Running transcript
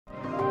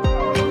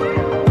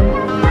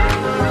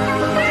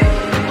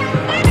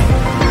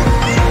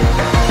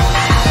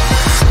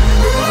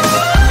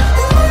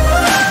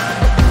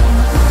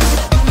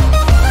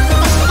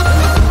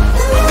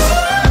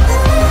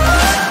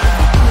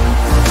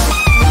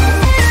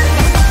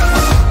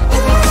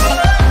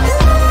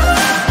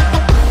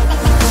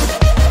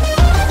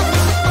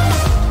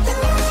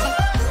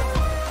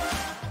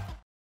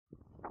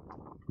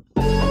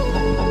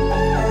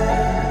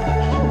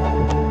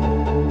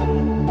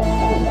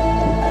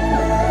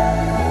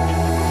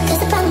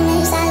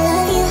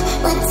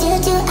what to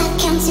do. I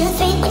count to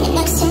three when you're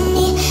next to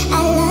me.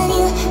 I love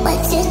you,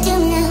 what to do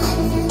now?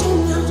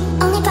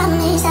 Only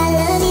problem is I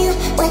love you,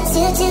 what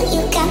to do?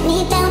 You got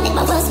me down, make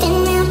my world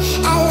spin round.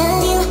 I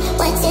love you,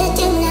 what to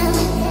do now?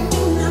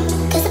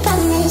 Cause the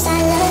problem is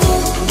I love you.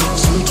 What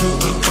to do,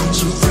 I count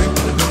to three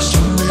when you're next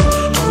to me.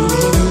 I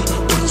love you,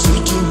 what to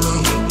do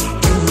now?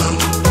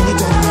 Only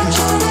problem is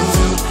I love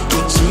you,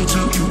 what to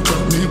do? You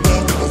got me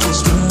down, make my world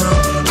spin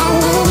round. I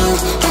love you,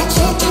 what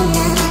you do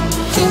now?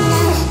 Do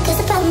now, cause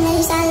the problem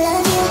is I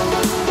love you.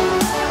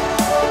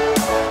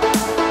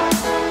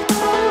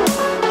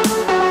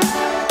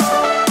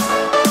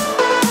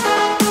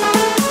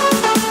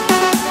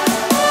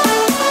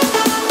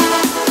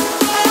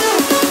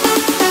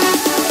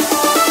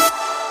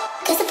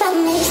 Cause the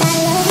problem is I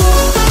love you.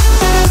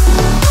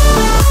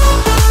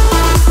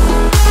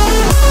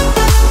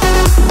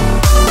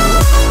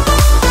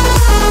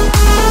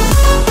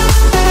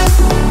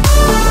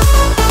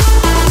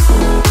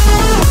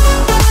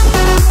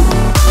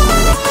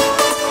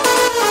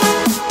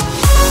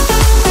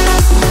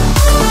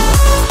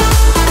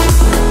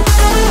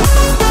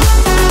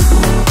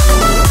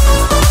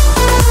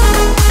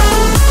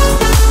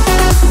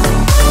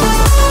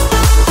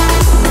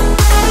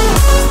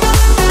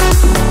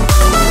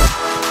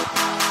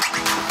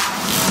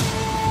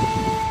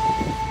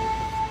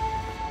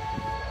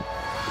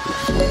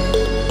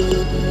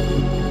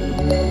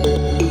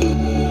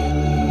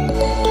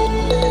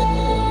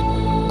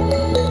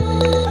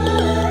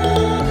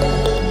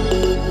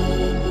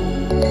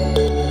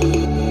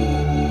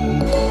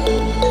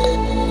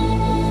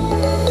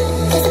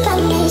 Cause the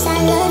problem is I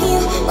love you,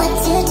 what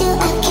to do?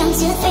 I count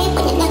to three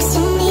when you're next to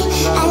me.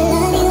 I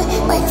love you,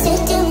 what to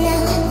do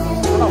now?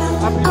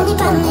 Only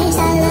problem is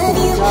I love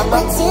you,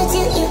 what to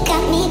do? You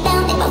got me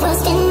down, make my world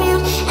spin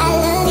round. I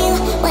love you,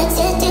 what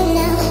to do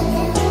now?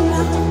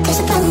 Cause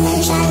the problem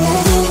is I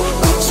love you,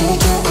 what to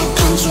do? I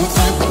count to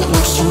three when you're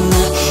next to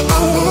me. I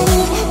love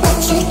you, what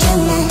to do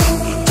now?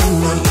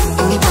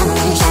 Only problem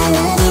is I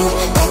love you,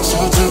 what to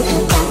do? You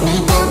got me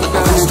down, make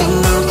my world spin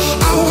round.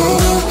 I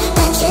love you,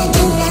 what to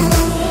do now?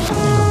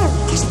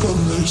 Cause the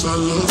problem is I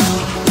love you,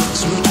 what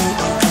to do?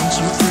 I count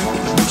to three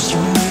when you're next to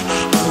me.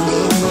 I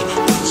love you,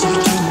 what to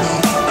do now?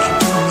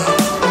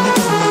 Only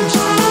problem is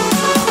I love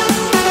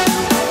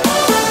you.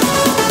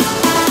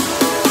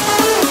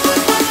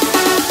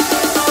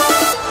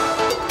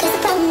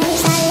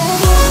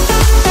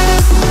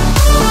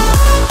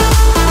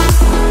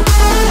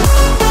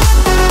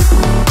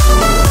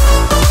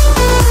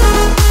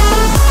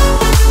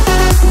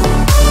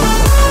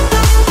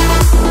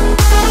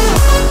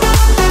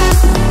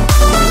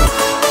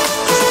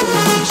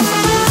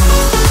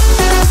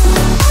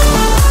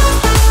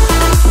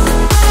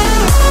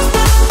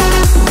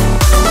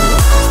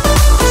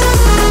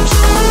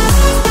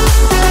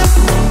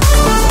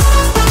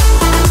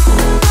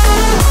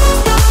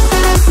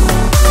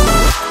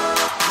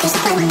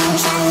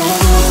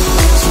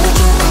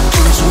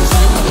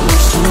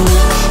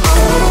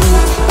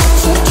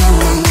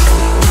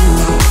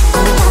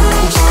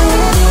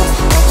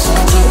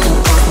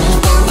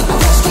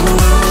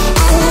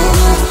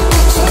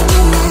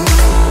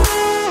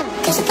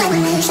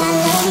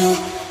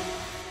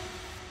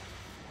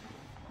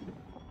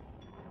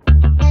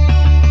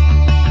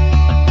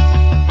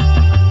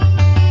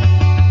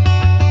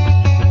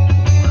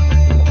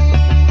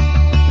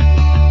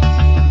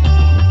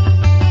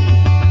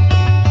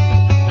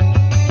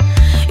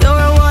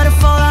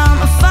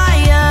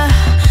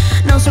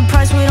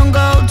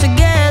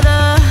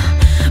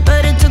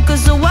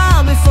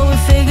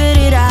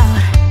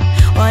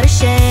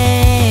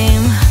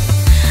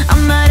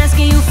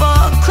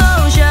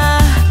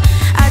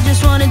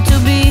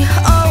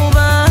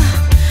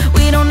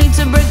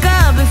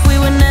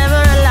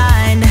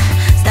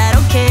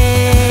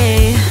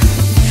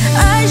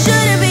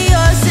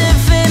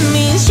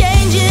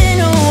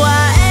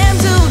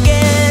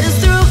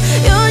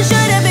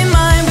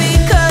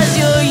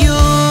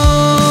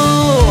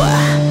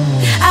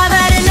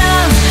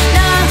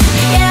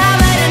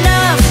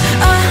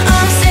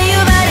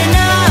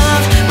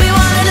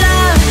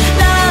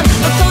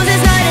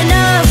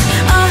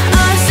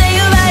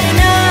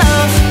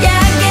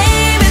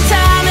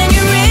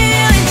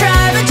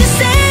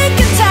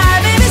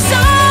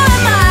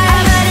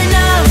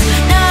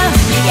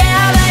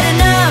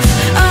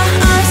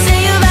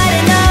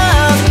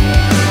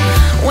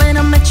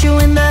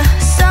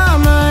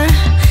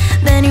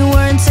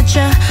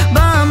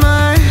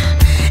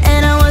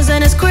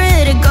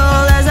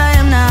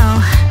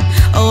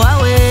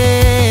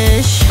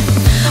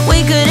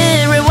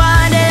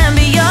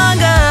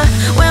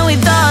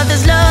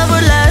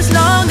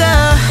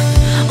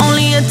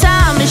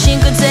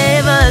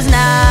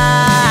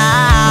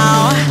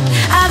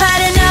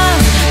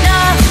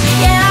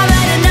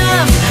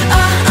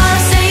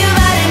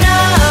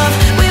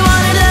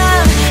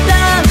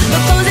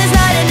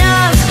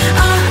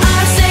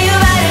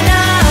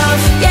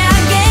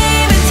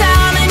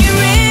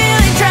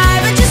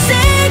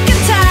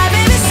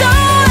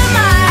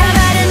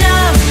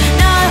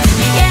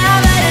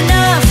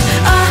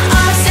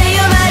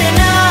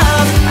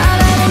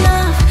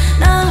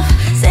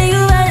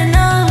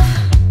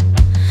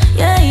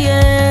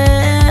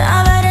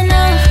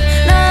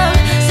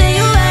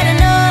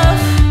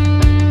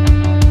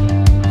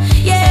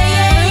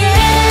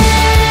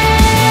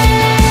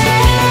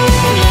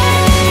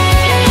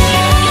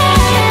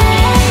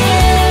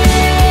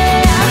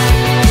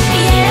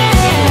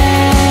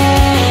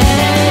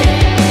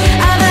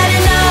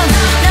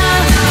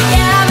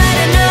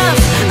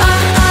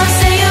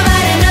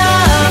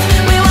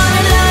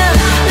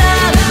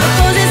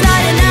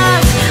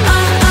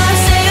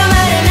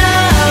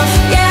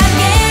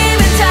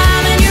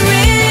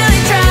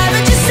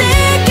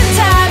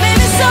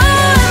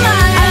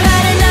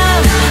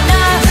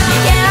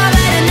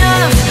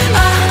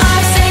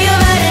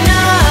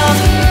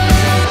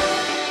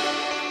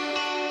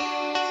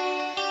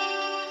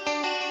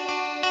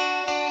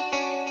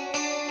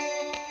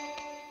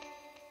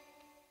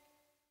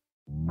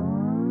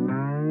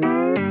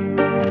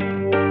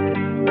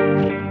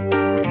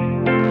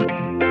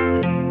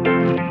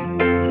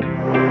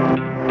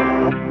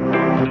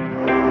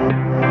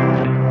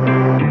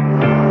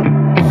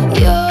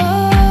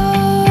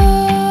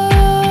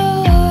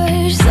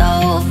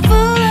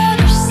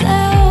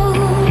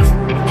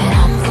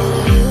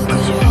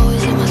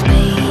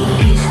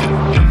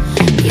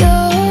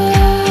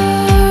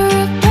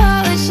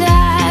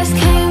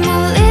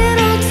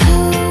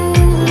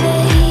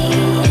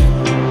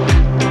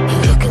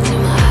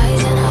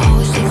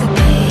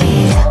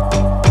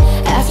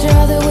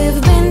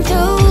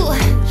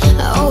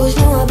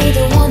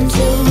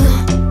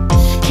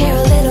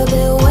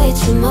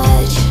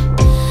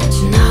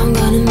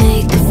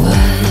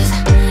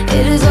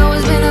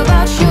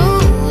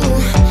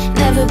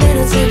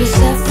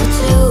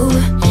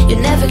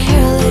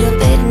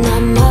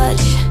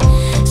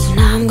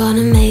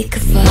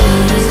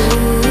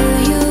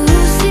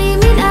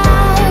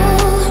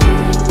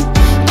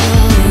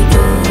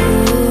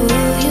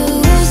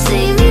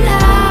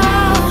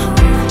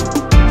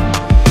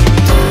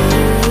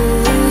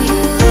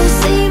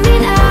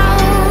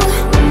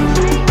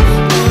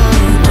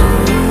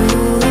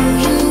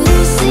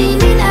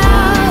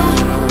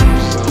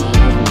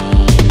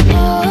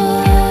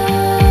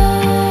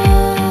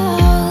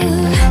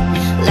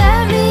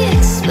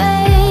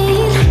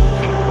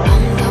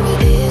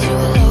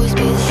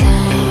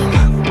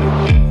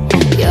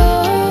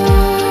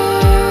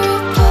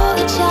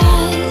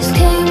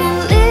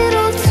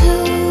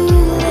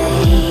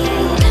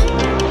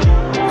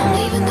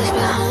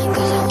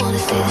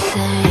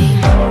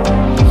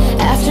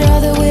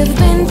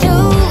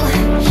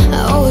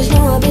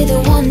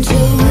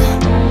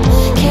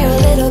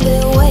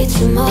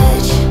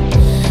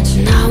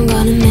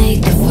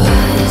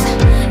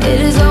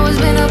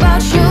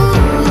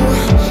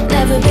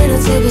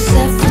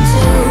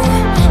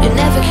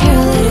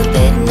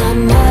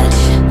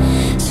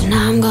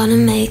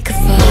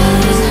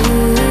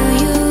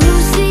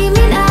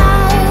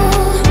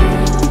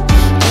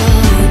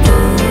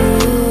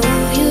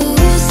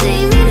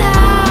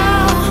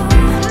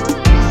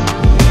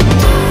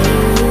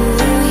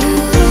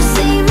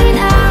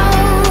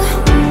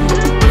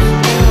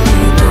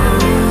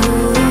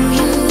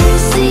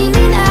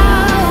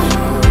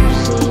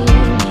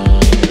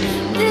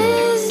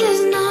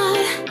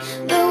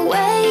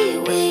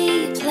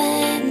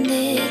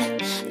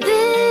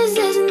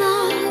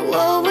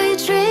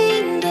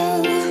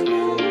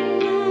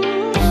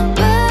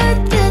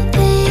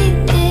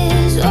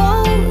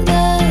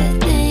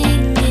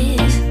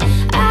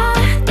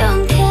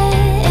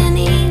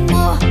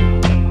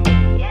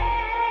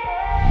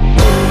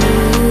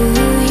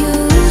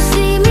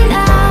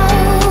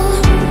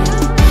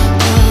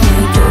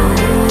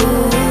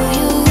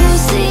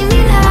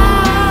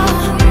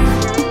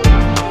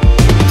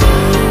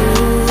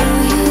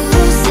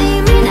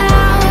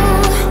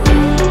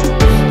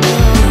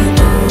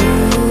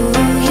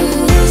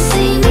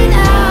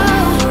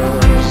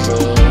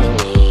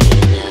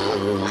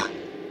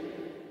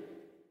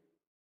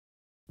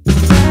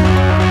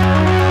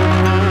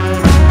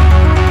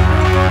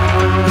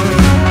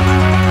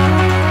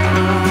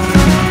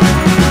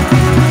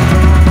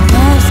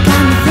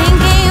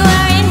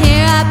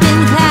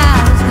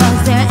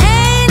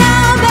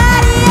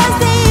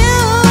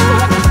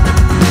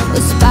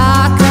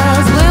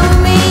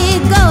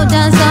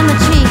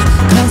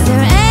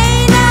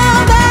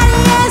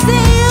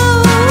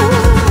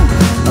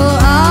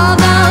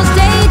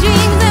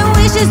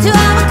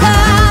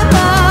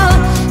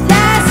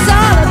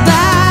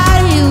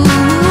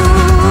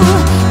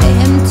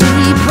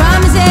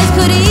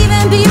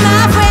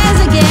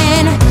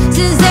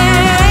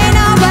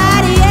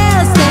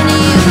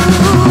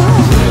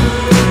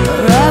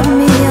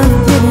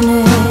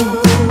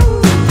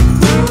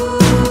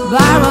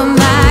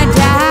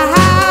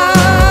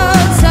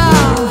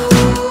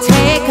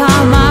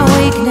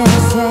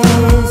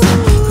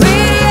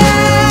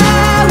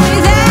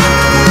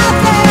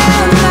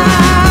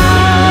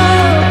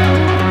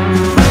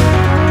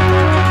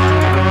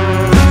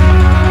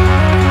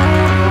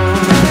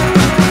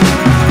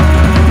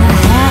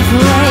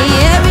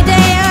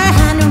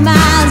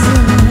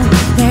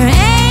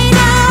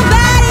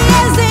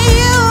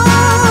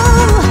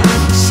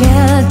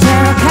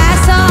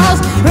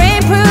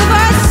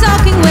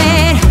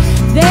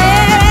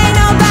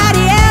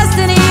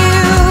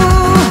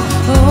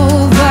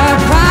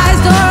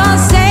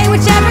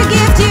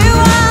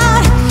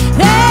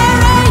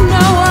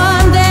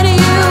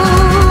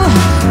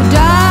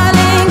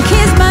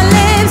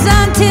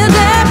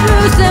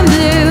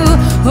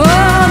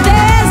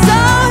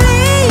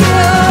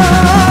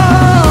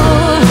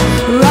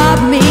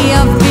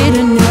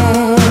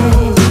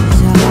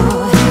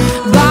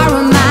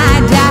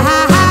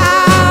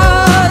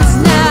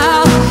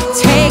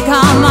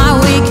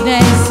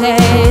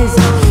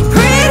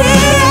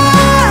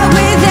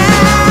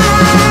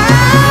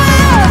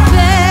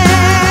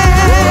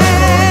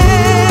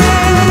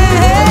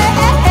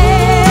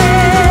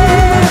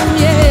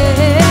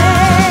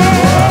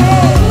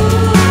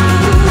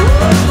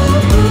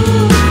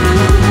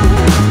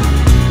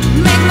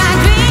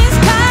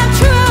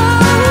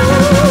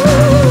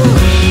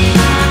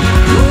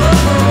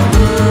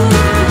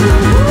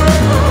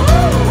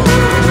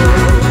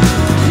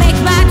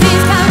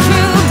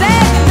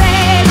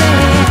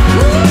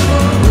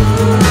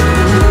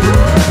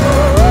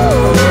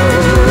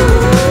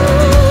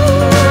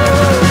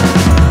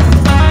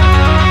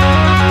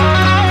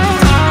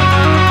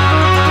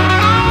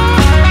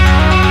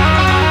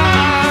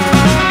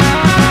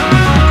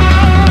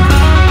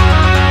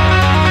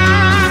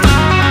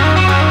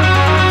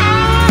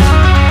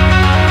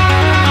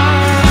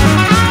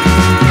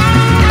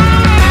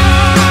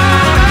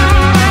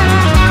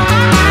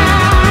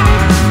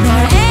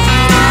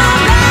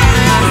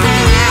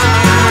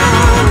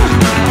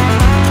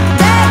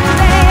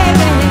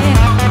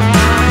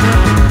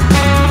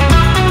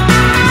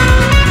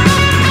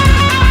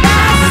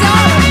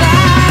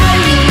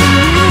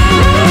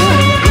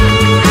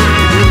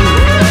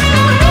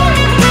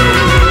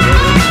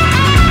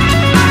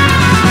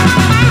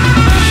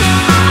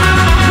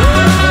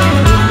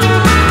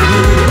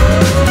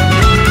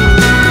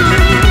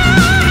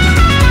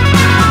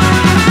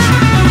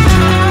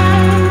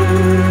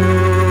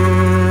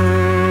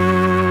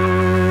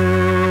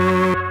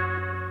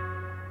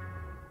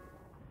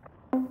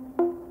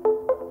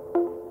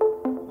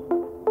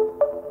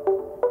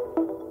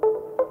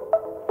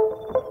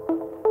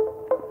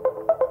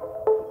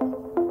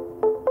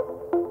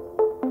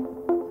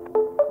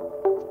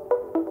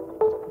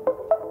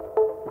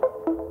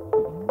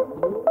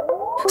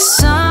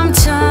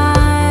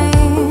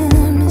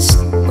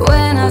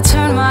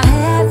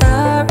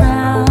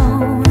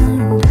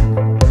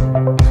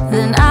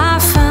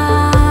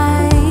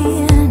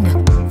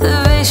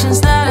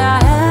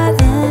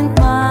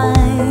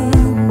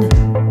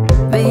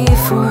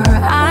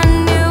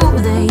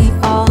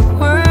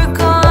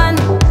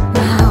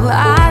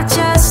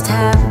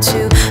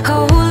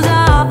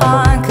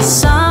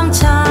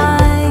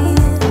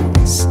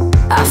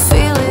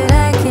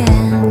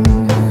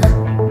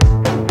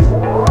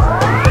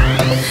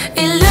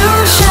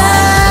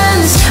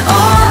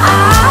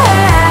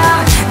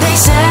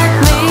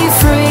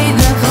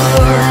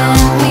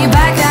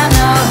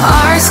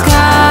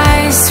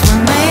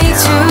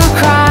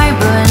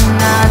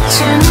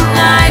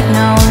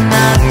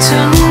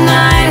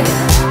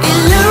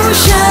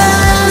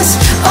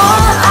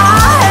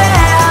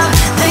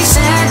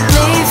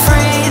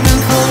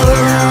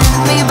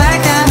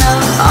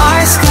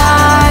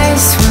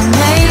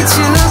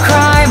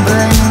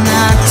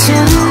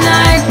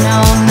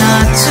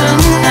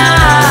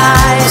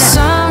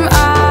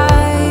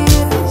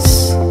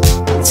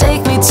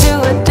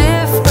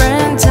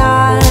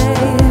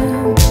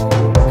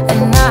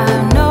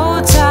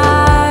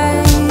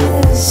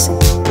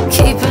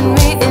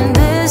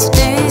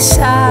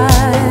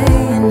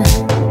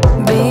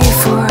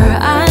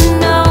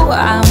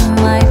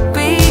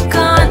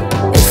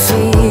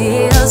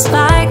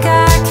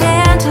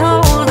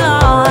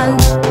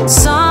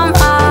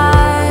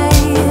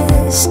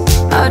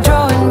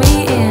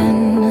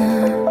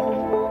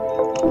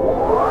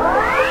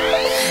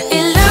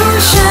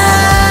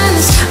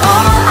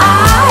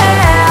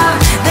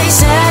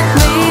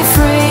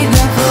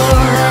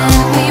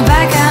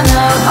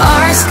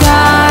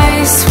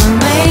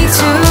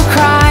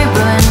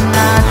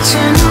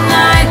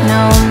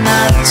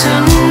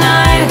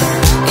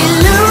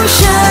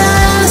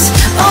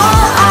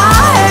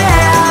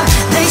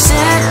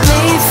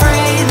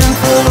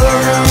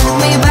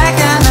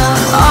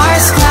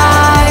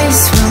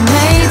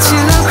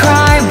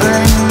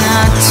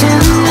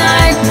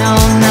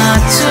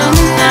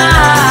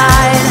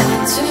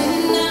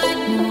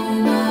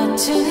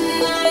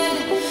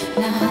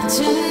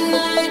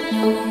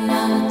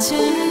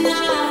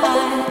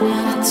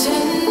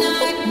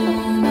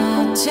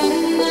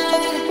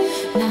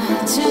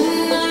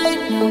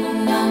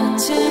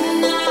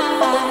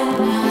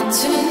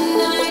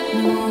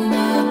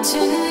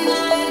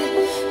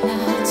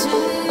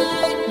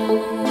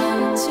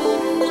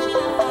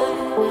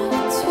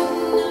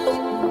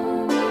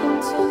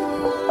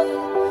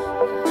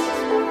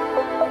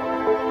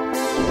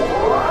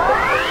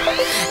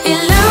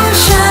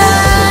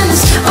 Illusions,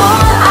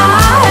 all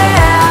I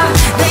have.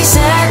 They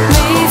set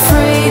me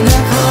free,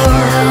 they're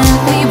pulling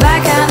me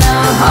back out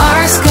of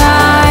our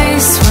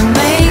skies. We're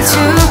made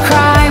to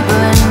cry,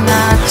 but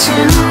not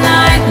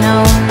tonight,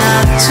 no,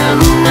 not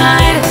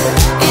tonight.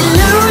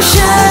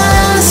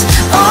 Illusions,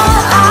 all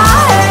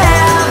I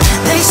have.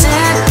 They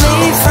set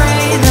me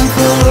free, they're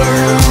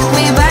pulling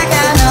me back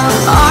out of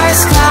our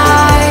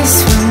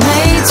skies. We're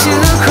made to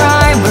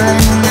cry, but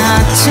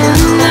not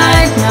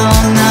tonight, no,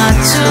 not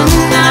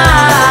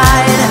tonight.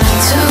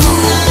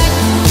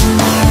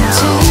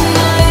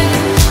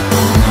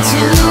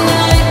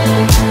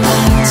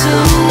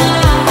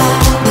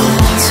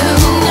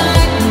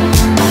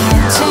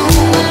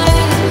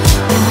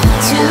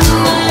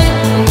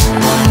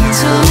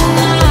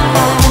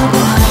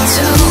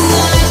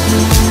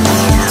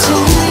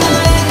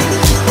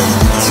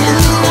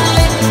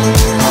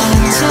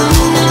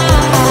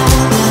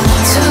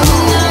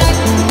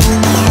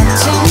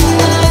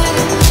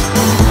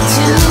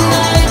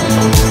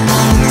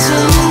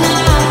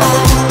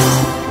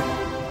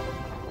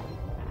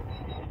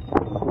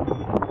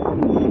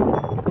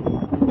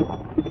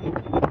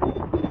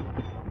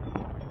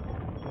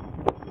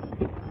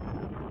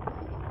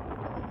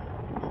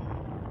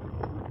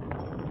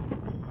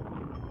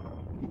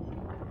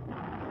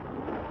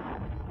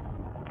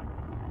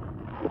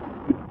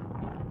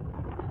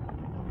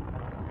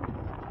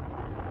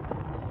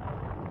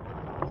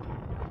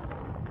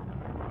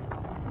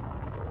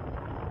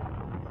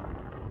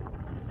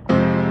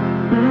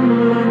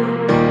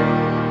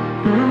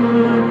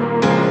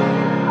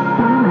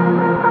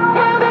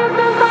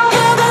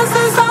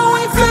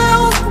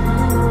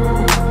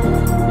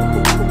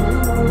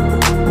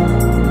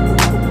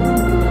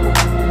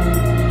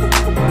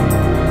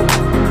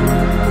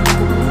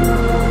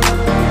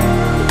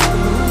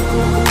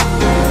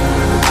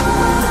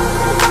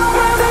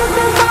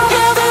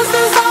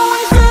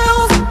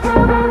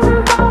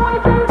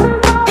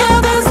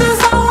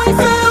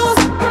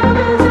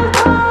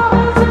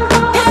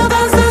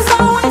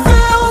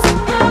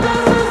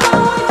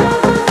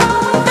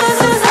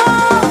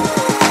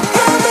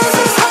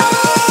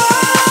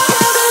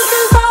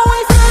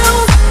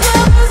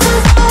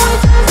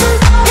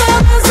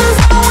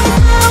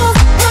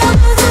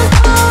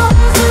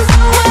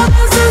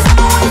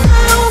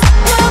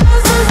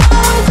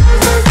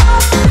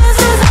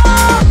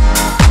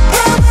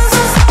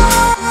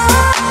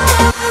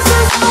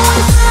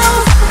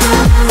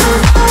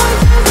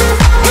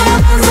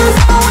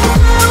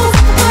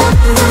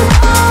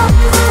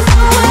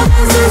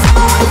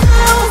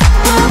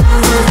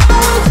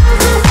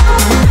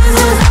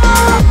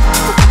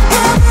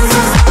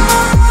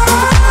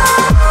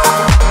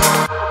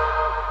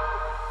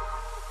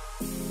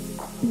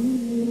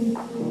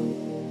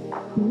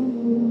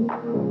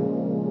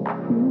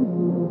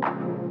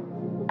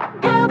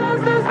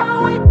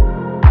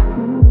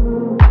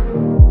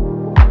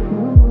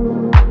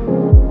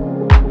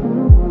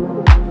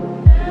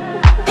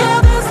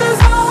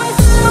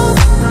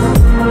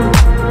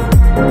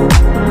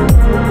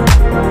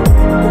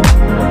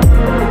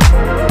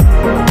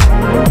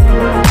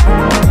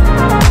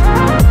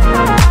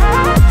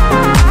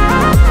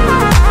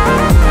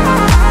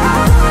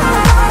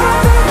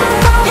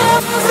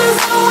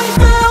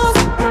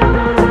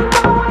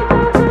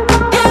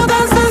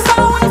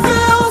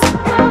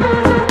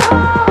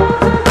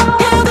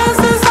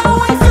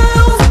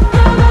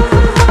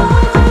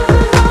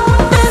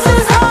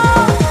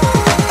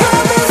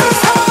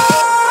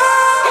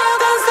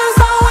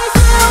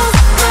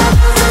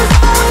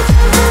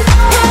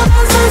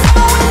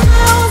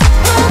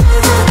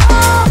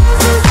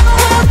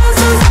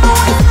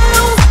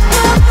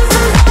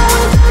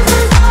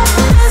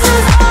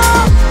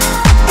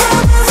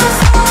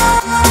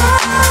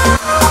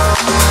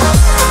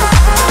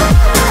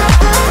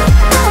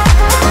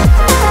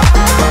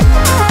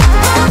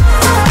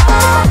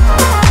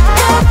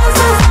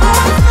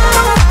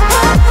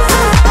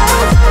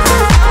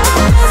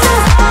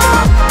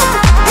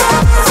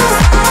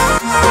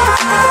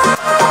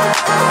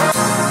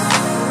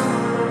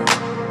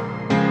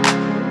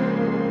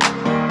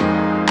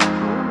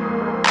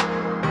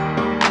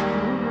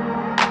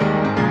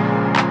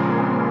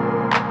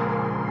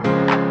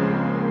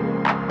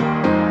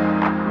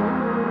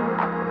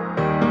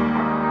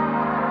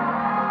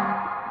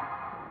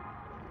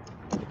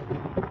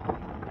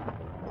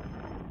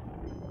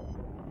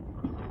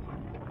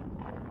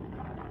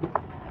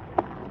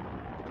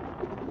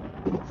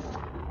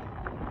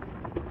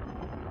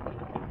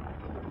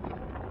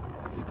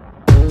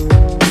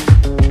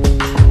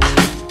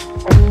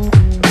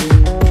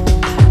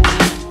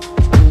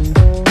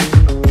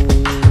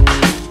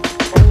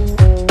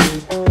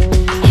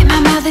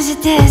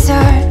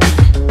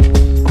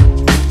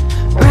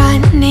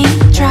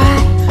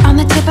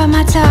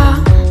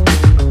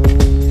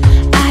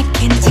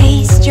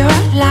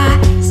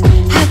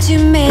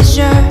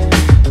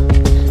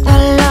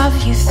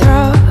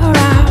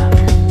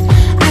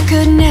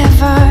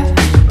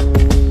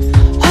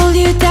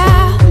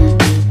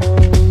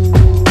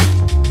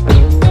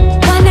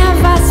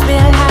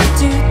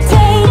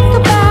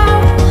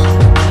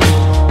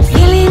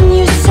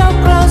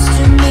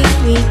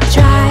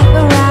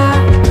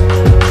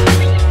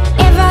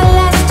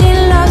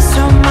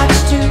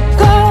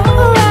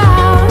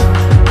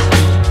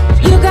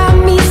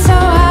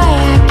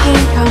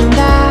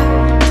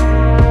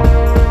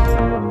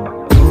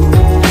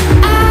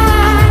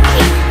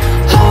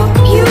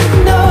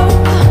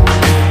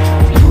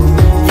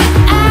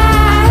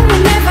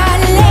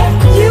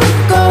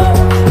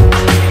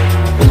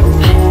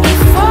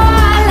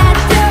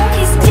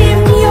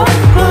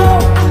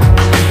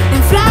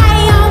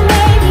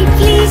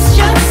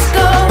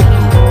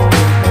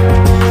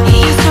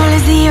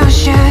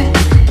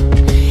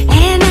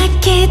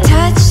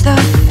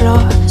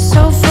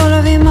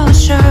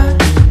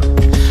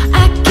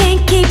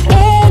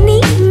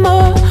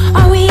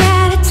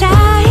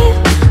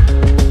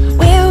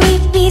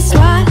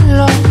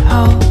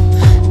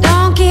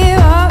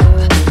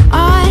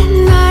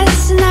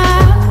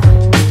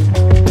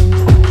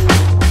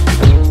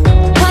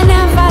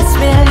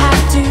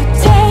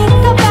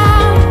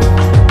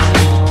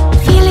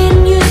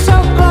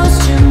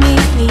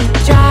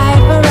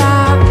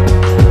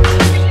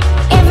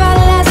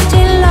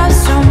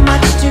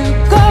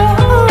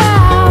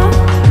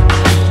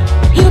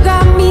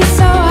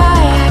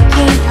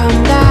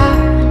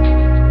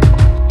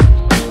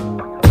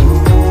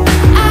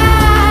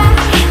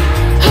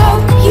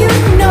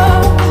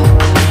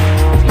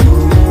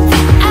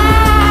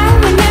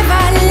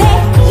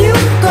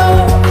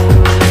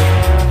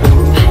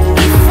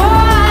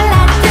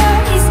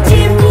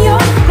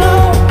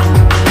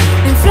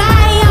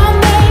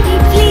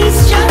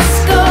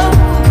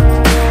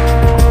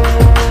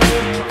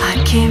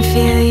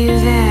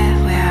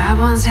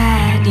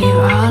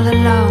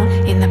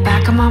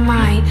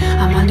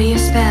 I'm under your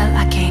spell,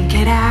 I can't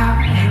get out.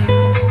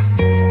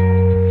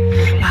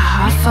 My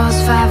heart falls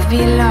 5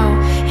 below,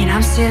 and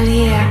I'm still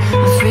here.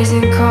 I'm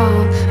freezing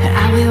cold, but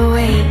I will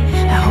wait.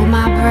 I hold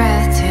my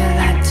breath till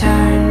I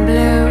turn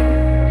blue.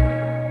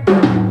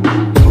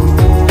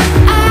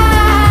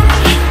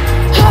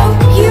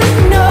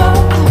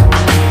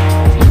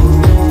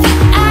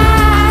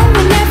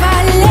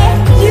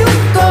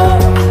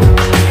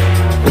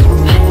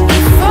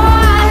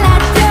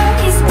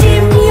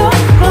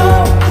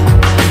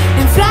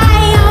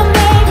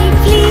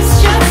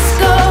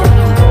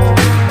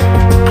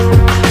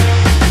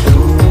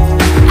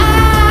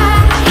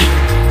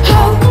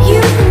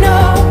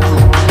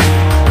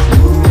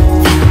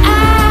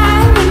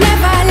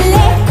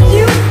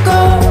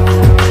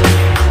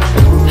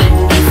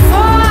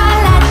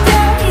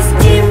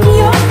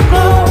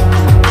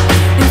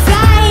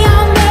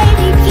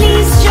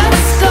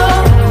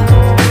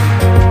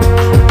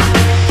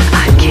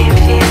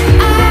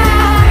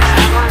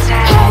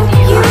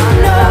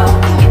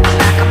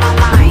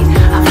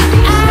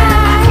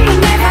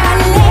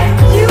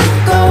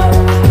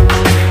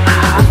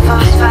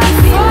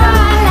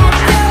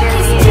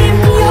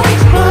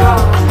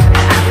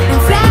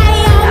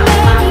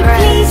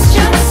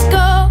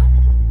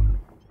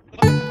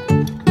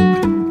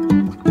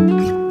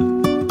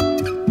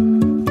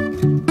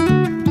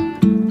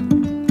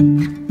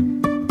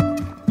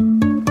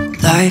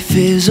 Life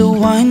is a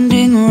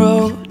winding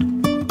road,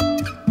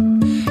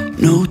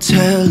 no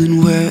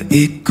telling where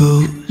it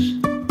goes.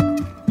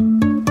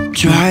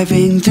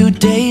 Driving through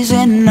days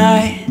and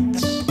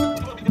nights,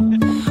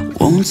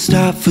 won't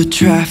stop for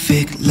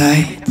traffic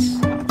lights.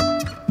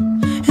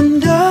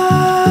 And I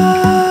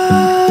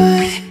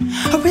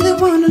really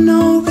wanna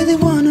know,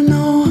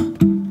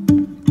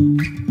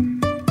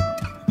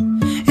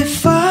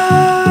 if I'll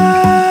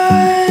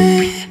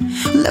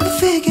ever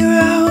figure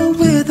out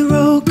where the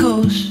road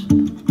goes.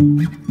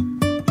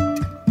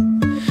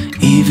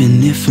 Even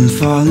if I'm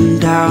falling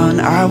down,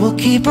 I will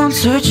keep on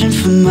searching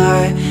for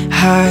my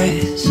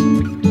highs.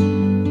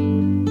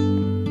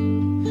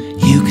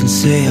 You can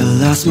say I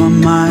lost my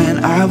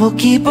mind, I will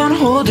keep on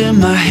holding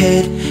my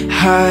head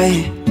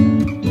high.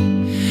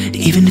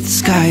 Even if the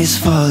sky is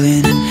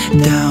falling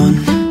down.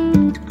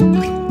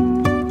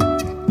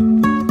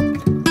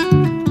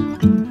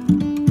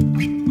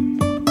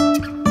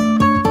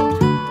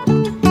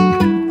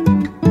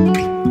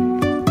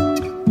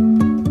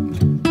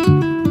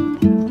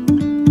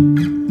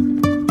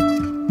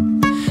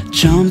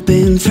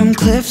 Jumping from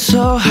cliffs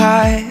so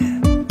high,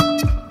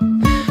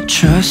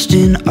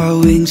 trusting our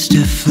wings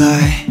to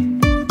fly.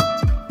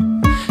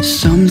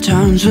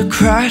 Sometimes we're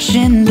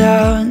crashing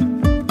down,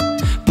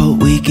 but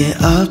we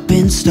get up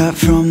and start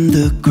from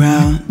the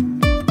ground.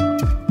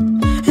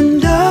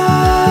 And I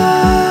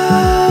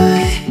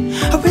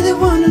really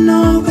wanna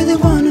know,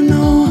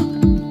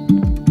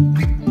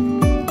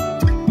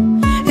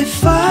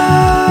 if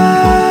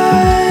I'll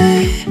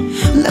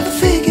ever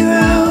figure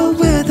out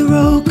where the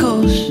road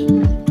goes.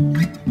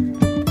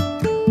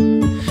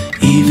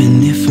 Even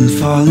if I'm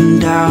falling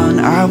down,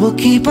 I will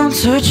keep on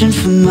searching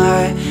for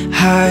my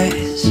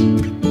highs.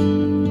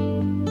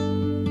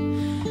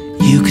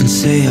 You can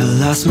say I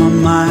lost my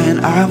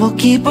mind, I will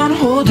keep on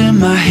holding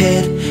my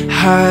head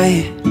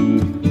high.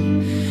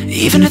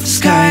 Even if the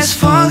sky is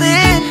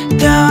falling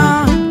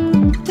down,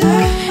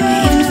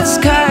 even if the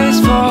sky is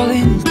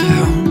falling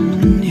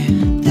down,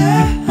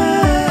 yeah.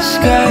 The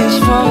sky is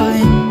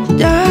falling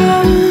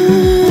down.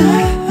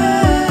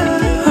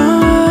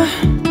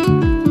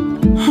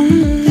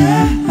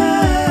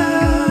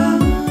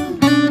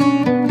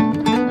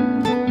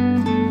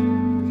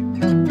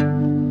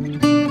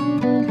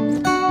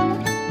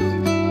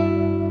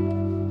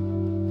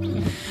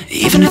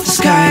 Even if the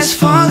sky is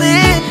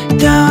falling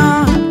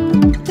down,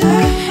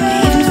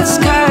 even if the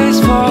sky is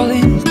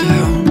falling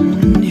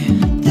down, yeah.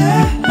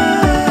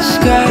 The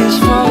sky is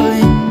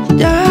falling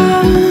down.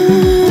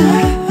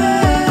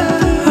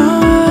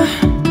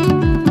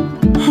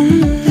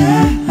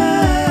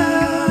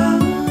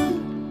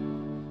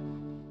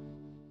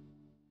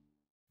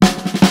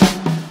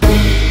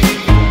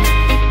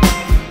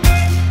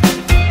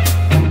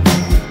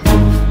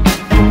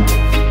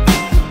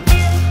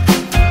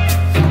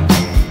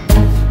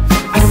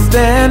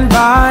 Stand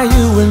by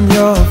you when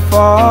you're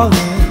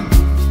falling,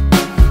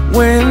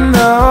 when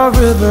the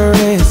river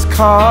is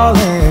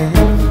calling.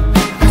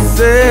 I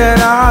said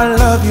I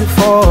love you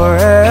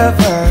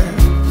forever,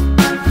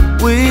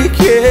 we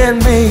can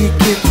make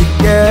it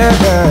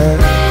together.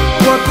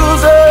 What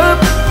goes up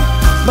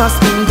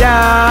must come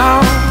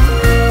down,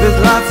 there's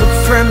lots of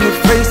friendly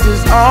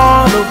faces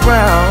all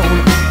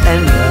around, and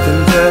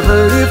nothing's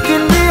ever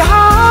lifting me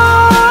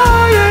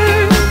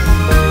higher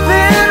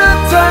than a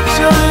touch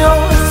of your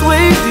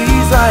sweet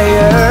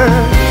desire.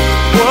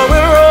 What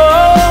we're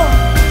all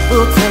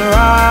built and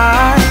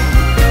right,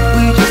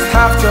 we just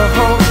have to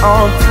hold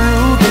on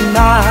through the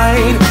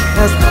night.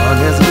 As long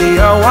as we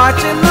are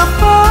watching the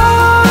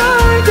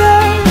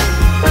fire,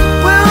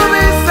 we'll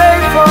be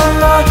safe from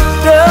the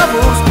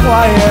devil's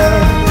choir.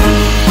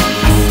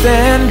 I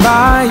stand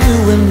by you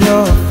when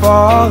you're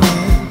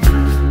falling,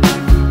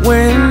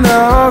 when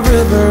the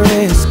river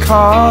is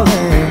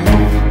calling.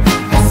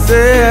 I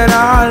said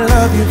I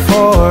love you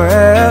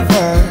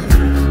forever,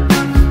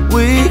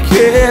 we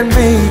can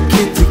make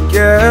it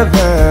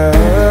together.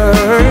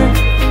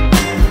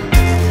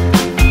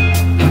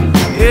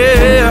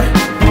 Yeah,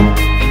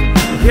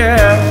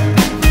 yeah.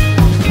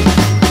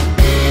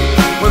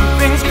 When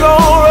things go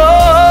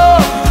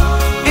wrong,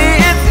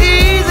 it's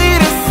easy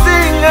to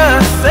sing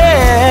a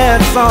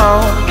sad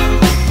song.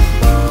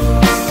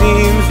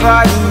 Seems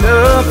like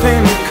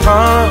nothing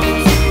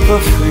comes for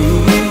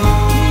free,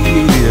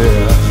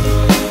 yeah.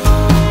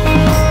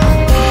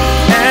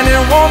 And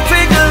it won't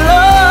take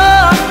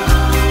long,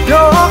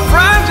 your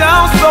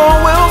fragile soul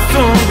will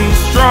soon be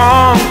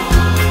strong.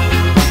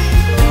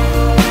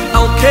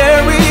 I'll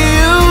carry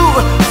you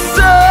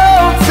so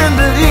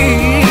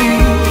tenderly.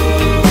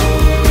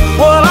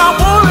 What I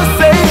wanna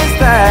say is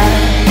that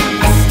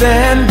I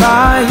stand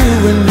by you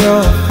when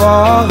you're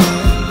falling,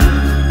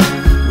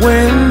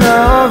 when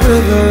the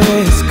river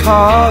is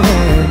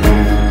calling.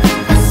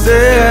 I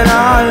said I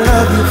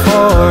love you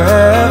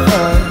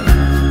forever,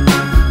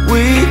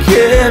 we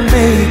can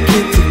make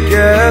it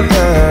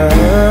together.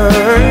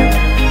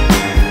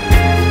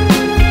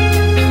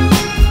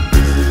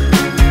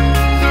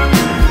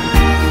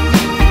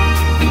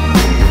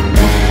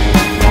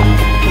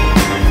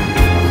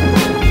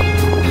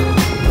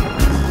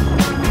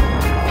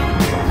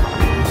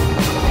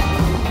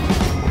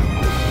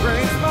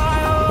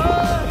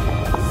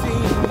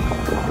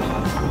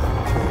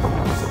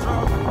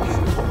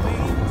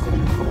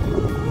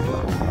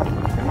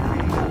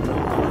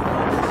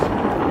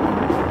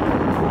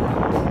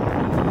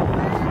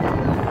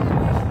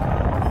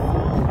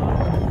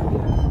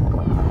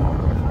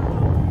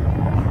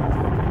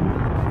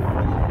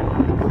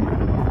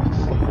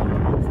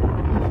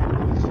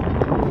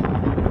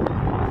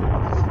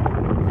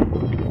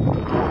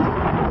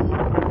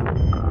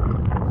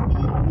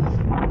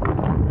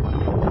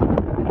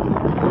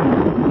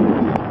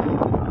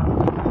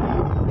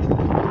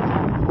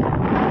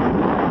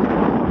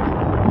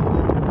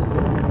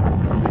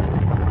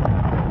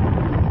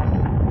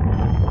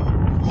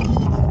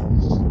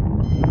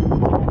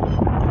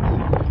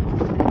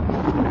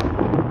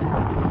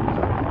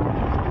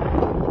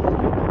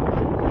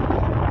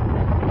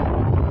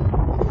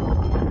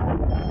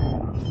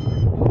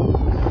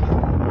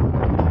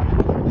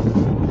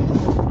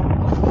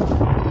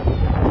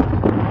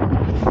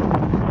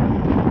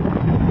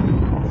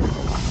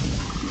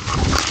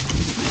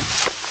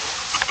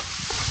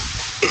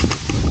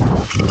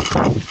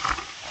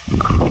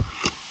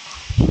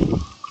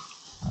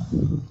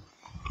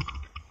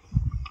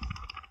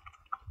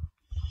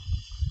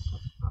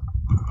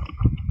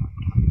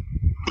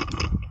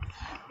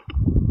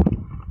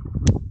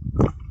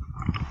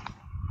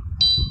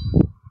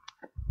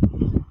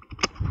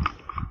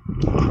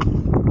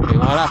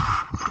 Voilà.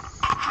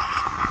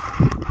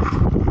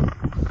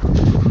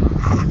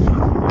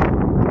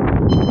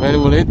 Bel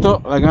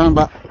voletto, la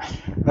gamba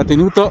ha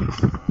tenuto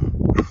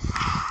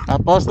a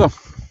posto.